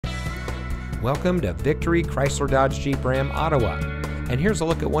Welcome to Victory Chrysler Dodge Jeep Ram Ottawa. And here's a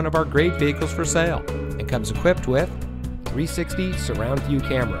look at one of our great vehicles for sale. It comes equipped with 360 surround view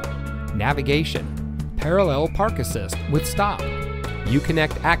camera, navigation, parallel park assist with stop,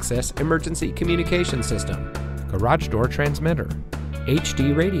 Uconnect Access emergency communication system, garage door transmitter,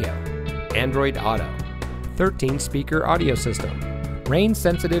 HD radio, Android Auto, 13 speaker audio system, rain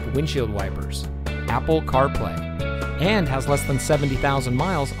sensitive windshield wipers, Apple CarPlay, and has less than 70,000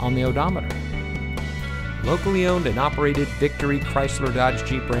 miles on the odometer. Locally owned and operated Victory Chrysler Dodge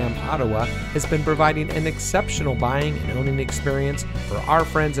Jeep Ram Ottawa has been providing an exceptional buying and owning experience for our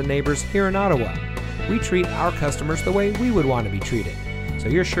friends and neighbors here in Ottawa. We treat our customers the way we would want to be treated, so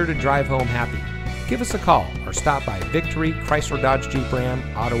you're sure to drive home happy. Give us a call or stop by Victory Chrysler Dodge Jeep Ram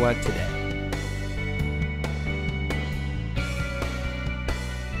Ottawa today.